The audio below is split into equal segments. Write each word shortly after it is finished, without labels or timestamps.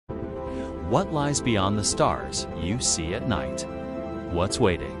What lies beyond the stars you see at night? What's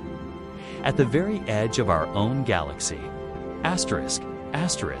waiting? At the very edge of our own galaxy, asterisk,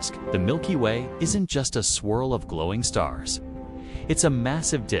 the Milky Way isn't just a swirl of glowing stars. It's a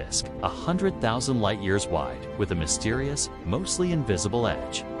massive disk, 100,000 light-years wide, with a mysterious, mostly invisible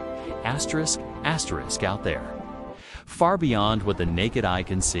edge. Asterisk out there. Far beyond what the naked eye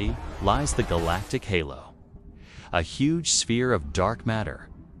can see lies the galactic halo. A huge sphere of dark matter,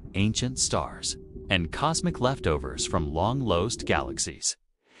 ancient stars, and cosmic leftovers from long-lost galaxies.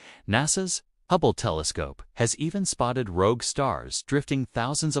 NASA's Hubble telescope has even spotted rogue stars drifting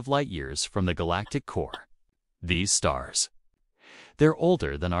thousands of light-years from the galactic core. These stars, they're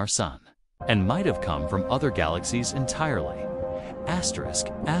older than our sun and might have come from other galaxies entirely. Asterisk,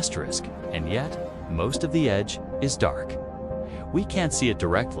 and yet most of the edge is dark. We can't see it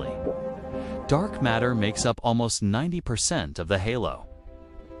directly. Dark matter makes up almost 90% of the halo,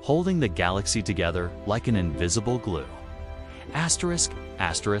 holding the galaxy together like an invisible glue. Asterisk,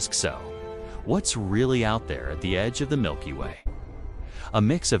 so what's really out there at the edge of the Milky Way? A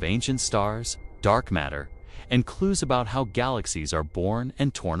mix of ancient stars, dark matter, and clues about how galaxies are born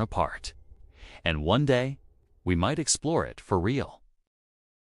and torn apart. And one day, we might explore it for real.